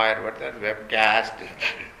webinar, webcast,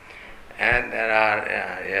 and there are,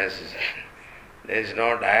 there is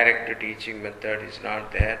no direct teaching method, is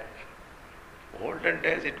not there. Olden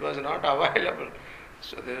days it was not available,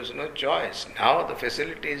 so there was no choice. Now the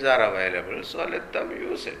facilities are available, so let them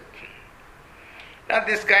use it. Now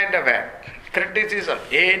this kind of a criticism,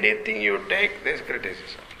 anything you take, there is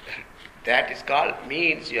criticism. That is called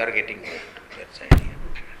means you are getting good. That's the idea.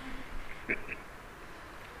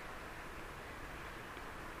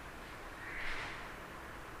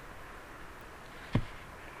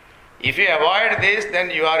 If you avoid this, then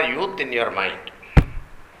you are youth in your mind.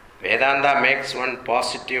 Vedanta makes one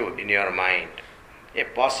positive in your mind. A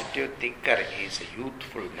positive thinker is a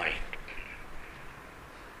youthful mind.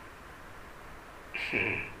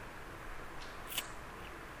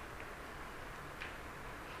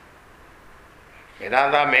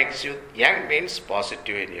 Vedanta makes you young, means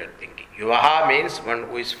positive in your thinking. Yuvaha means one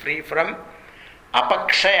who is free from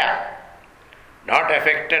apakshaya, not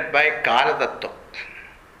affected by kaladattva.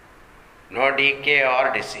 No decay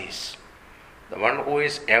or disease. The one who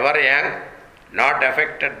is ever young, not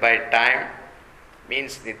affected by time,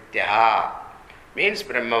 means Nityaha, means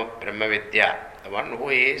Brahma Vidya. The one who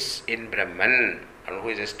is in Brahman and who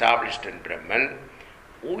is established in Brahman,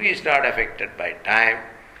 who is not affected by time,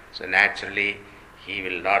 so naturally he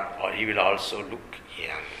will also look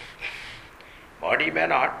young. Body may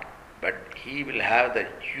not, but he will have the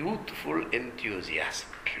youthful enthusiasm.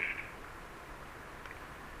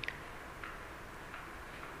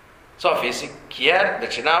 So here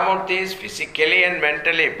Dakshinamurti is physically and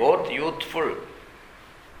mentally both youthful.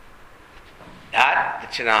 That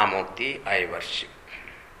Dakshinamurti I worship.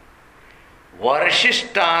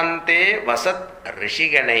 Varshishtante vasat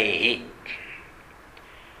rishiganaihi.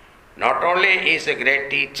 Not only he is a great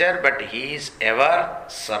teacher, but he is ever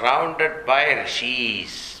surrounded by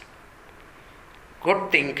rishis. Good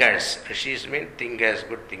thinkers. Rishis mean thinkers,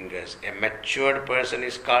 good thinkers. A matured person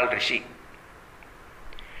is called rishi.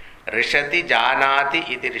 Rishati janati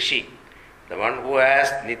iti rishi. The one who has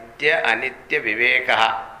nitya anitya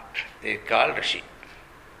vivekaha is called rishi.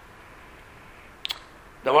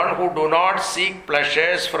 The one who do not seek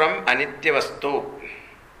pleasures from anitya vastu.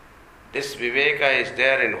 This viveka is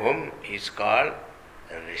there in whom is called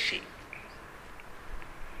rishi.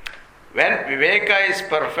 When viveka is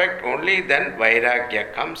perfect, only then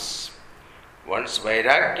vairagya comes. Once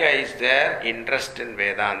vairagya is there, interest in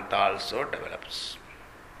Vedanta also develops.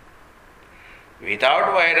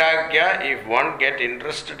 Without vairagya, if one get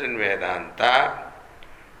interested in Vedanta,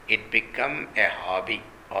 it become a hobby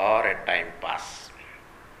or a time pass.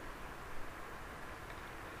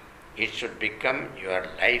 It should become your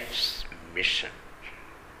life's mission.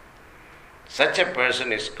 Such a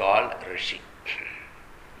person is called rishi.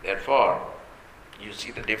 Therefore, you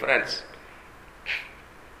see the difference.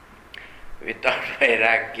 Without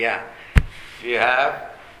vairagya, if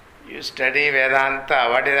you study Vedanta,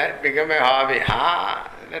 what is that? Become a hobby.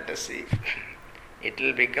 Let us see. It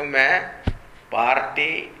will become a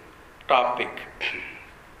party topic.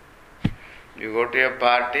 You go to a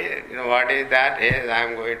party, what is that? Yes, I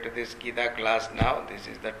am going to this Gita class now. This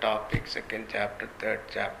is the topic, 2nd chapter, 3rd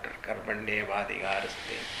chapter, Karmanye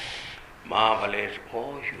Vadhigaraste. Mahabalesh,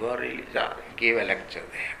 you are really, give a lecture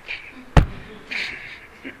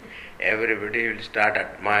there. Everybody will start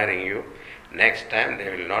admiring you. Next time they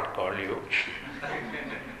will not call you.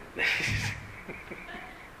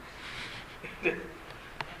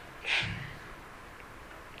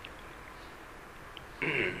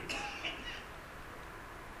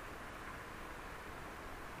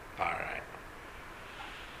 Alright.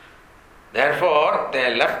 Therefore,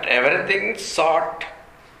 they left everything, sought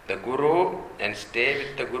the Guru and stay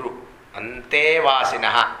with the Guru. Ante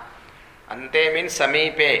vasinaha. Ante means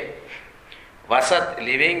samipe. Vasat,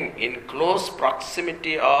 living in close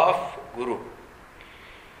proximity of Guru.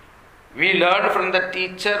 We learn from the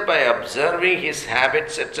teacher by observing his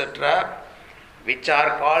habits, etc., which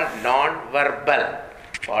are called non-verbal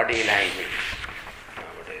body language.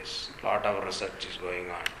 Nowadays, a lot of research is going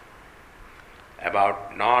on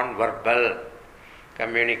about non-verbal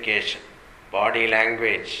communication, body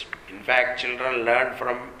language. In fact, children learn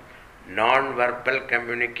from non-verbal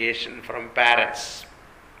communication from parents.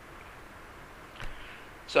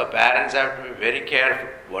 So parents have to be very careful.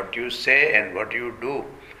 What you say and what you do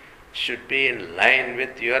should be in line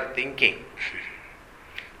with your thinking.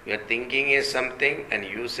 Your thinking is something and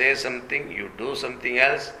you say something, you do something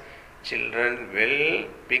else, children will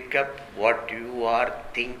pick up what you are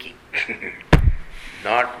thinking,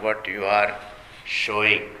 not what you are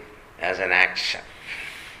showing as an action.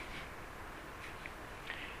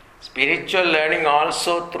 Spiritual learning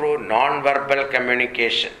also through non-verbal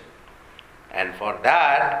communication. And for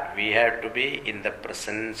that, we have to be in the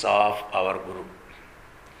presence of our Guru.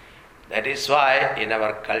 That is why in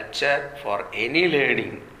our culture, for any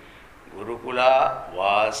learning, Gurukula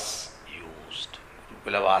was used.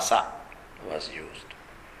 Gurukula Vasa was used.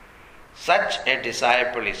 Such a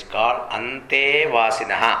disciple is called Ante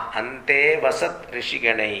Vasinaha, Ante Vasat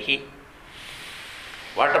Rishiganaihi.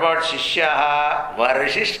 What about Shishyaha?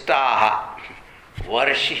 Varshishtaha.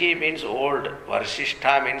 Varshihi means old,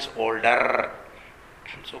 Varshishta means older.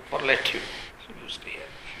 Superlative used here.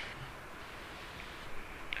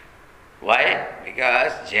 Why?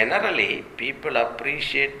 Because generally people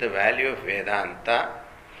appreciate the value of Vedanta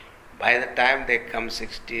by the time they come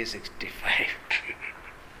 60, 65.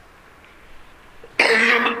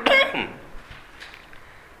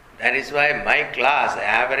 That is why my class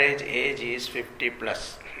average age is 50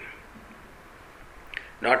 plus.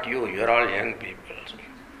 Not you, you are all young people.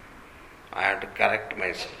 I have to correct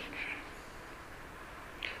myself.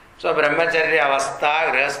 So Brahmacharya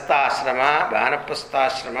Avastha, Grihastha Ashrama, Vanapastha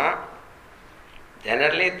Ashrama.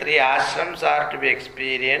 Generally 3 ashrams are to be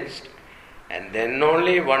experienced and then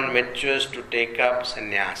only one matures to take up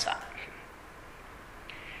sannyasa.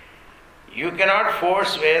 You cannot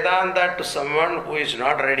force Vedanta to someone who is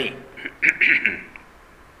not ready.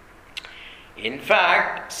 In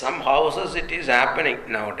fact, some houses it is happening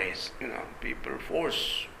nowadays. People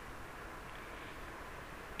force.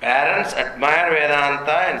 Parents admire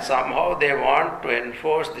Vedanta and somehow they want to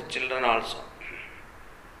enforce the children also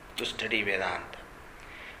to study Vedanta.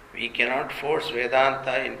 We cannot force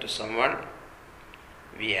Vedanta into someone.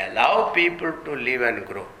 We allow people to live and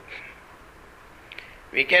grow.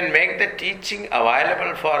 We can make the teaching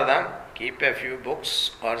available for them. Keep a few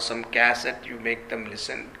books or some cassette, you make them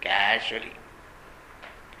listen casually.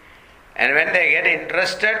 And when they get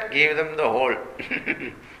interested, give them the whole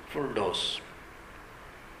full dose.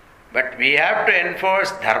 But we have to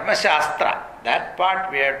enforce Dharma Shastra. That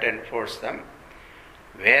part we have to enforce them.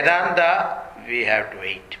 Vedanta, we have to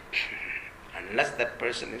wait. Unless that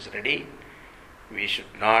person is ready, we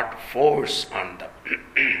should not force on them.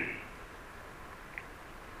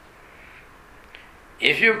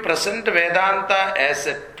 If you present Vedanta as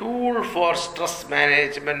a tool for stress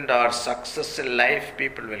management or success in life,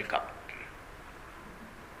 people will come.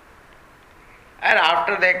 And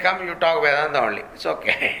after they come, you talk Vedanta only. It's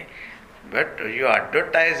okay. But you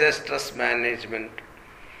advertise as stress management,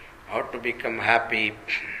 how to become happy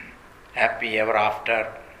ever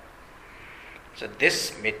after. So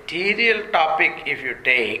this material topic, if you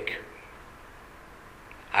take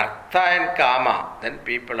Artha and Kama, then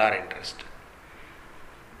people are interested.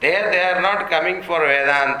 There they are not coming for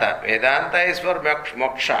Vedanta. Vedanta is for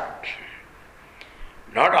moksha.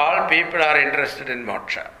 Not all people are interested in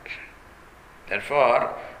moksha.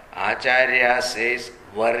 Therefore, Acharya says,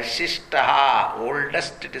 Varshishtaha,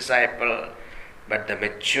 oldest disciple, but the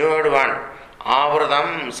matured one,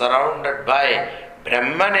 Avradam, surrounded by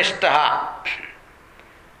Brahmanishtaha.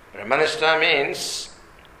 Brahmanishta means,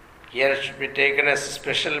 here it should be taken as a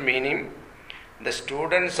special meaning. The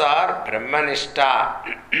students are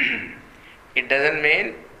Brahmanishta. It doesn't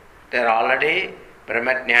mean they are already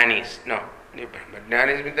Brahmajnanis. No. If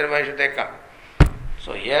Brahmajnanis mean, then why should they come?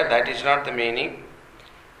 So here that is not the meaning.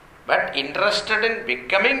 But interested in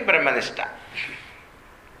becoming Brahmanishta.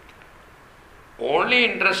 Only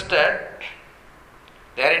interested,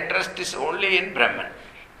 their interest is only in Brahman.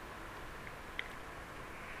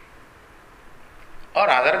 Or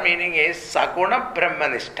other meaning is Saguna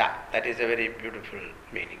Brahmanishta. That is a very beautiful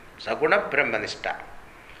meaning. Saguna Brahmanishta.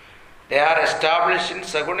 They are established in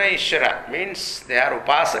Saguna Ishvara. Means they are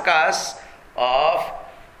upasakas of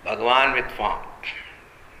Bhagavan with form.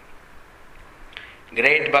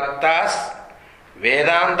 Great bhaktas.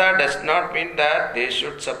 Vedanta does not mean that they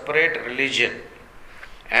should separate religion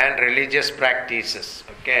and religious practices.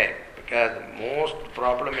 Okay? Because the most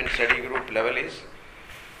problem in study group level is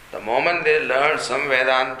the moment they learn some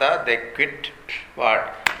Vedanta, they quit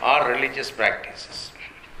what? All religious practices.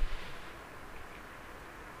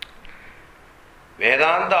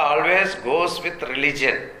 Vedanta always goes with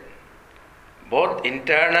religion, both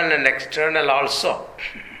internal and external also.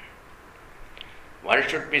 One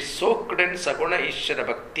should be soaked in Saguna Ishvara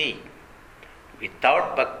Bhakti.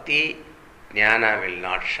 Without Bhakti, Jnana will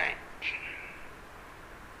not shine.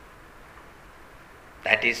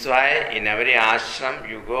 That is why in every ashram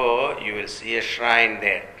you go, you will see a shrine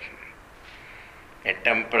there, a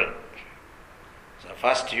temple. So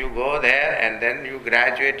first you go there and then you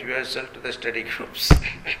graduate yourself to the study groups.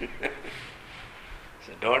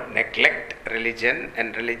 So don't neglect religion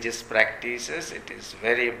and religious practices. It is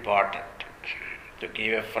very important to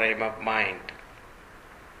give a frame of mind.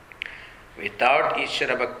 Without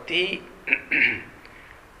Ishvara Bhakti,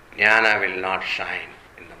 Jnana will not shine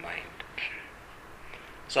in the mind.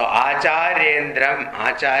 So Acharyendram,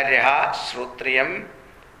 Acharyaha, Shrutriyam,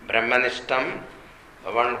 Brahmanishtam,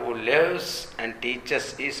 the one who lives and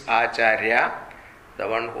teaches is Acharya, the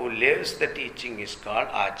one who lives the teaching is called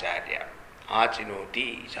Acharya.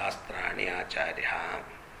 Achinoti, Shastrani, Acharya.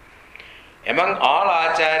 Among all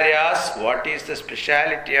Acharyas, what is the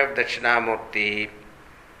speciality of Dakshinamurti?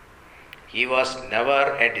 He was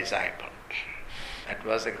never a disciple. That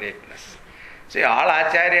was a greatness. See, all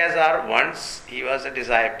Acharyas are once he was a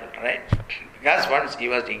disciple, right? Because once he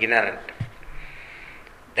was ignorant.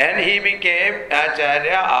 Then he became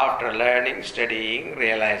Acharya after learning, studying,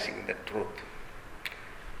 realizing the truth.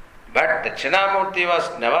 But Dakshinamurti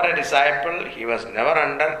was never a disciple, he was never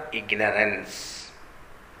under ignorance.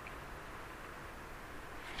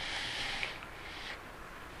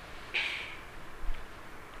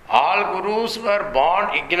 All gurus were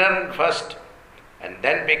born ignorant first and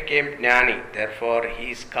then became jnani. Therefore,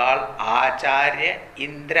 he is called Acharya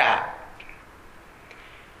Indra.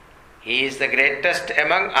 He is the greatest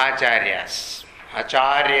among Acharyas.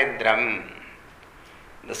 Acharyendram.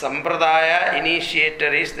 The Sampradaya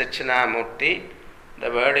initiator is Dakshinamurti.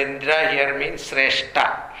 The word Indra here means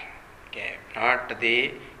Sreshta. Okay. not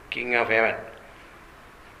the king of heaven.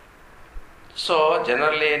 So,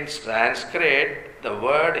 generally in Sanskrit, the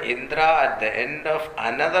word Indra at the end of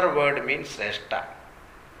another word means Sreshta.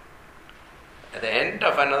 At the end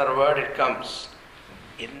of another word it comes.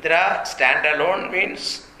 Indra standalone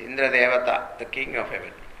means Indra Devata, the king of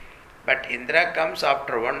heaven. But Indra comes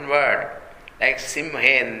after one word, like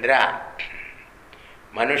Simhendra,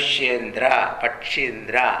 Manushyendra,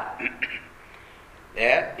 Pakshendra.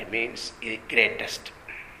 There it means the greatest.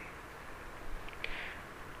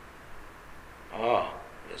 Oh,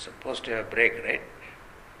 we're supposed to have a break, right?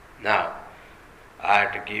 Now, I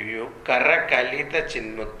have to give you Karakalita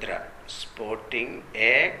Chinmudra, sporting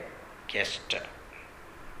a gesture.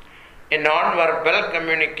 A non-verbal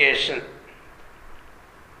communication,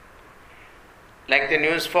 like the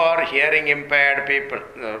news for hearing impaired people.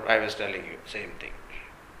 I was telling you, same thing.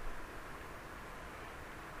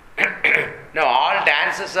 Now, all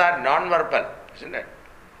dances are non-verbal, isn't it?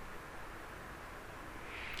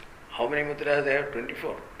 How many mudras they have?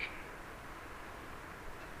 24.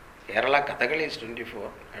 Kerala Kathakali is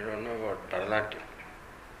 24. I don't know about Bharatanatyam.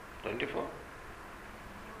 24?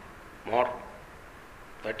 More?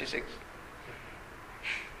 36?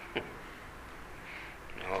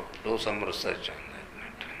 Now, do some research on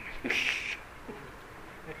that.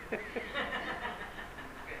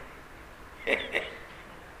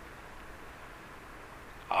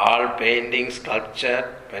 All painting,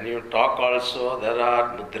 sculpture, when you talk also, there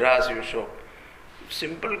are mudras you show.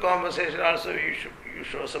 Simple conversation also, you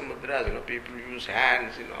show some mudras. People use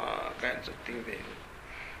hands, all kinds of things they do.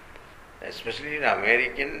 Especially in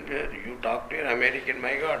American, you talk to an American,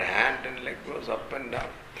 my God, hand and leg goes up and down.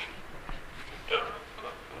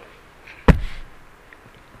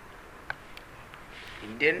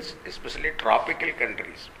 Indians, especially tropical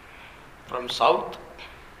countries, from south,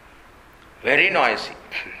 very noisy,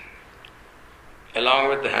 along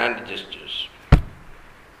with the hand gestures.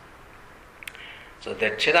 So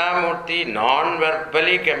Dakshinamurti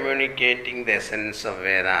non-verbally communicating the essence of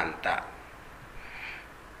Vedanta.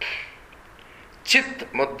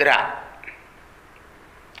 Chit Mudra.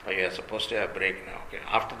 Oh, you are supposed to have a break now. Okay.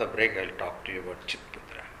 After the break, I will talk to you about Chit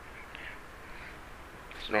Mudra. Okay.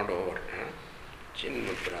 It's not over. Chit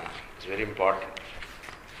Mudra is very important.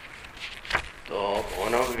 तो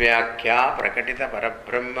मौनव्याख्या प्रकटित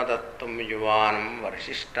परब्रह्म तत्त्वं युवानं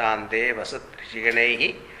वशिष्ठान्ते वसत् ऋषिगणैः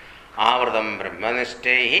आवृतं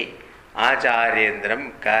ब्रह्मनिष्ठैः आचार्येन्द्रं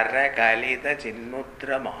करकलित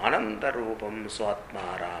चिन्मुद्रमानन्दरूपं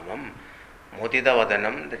स्वात्मारामं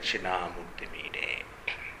मुदितवदनं दक्षिणामूर्तिमीडे.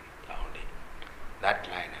 That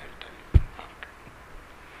line I will tell you after.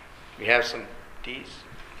 We have some teas?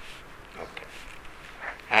 Okay.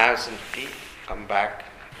 Have some tea, come back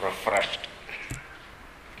refreshed.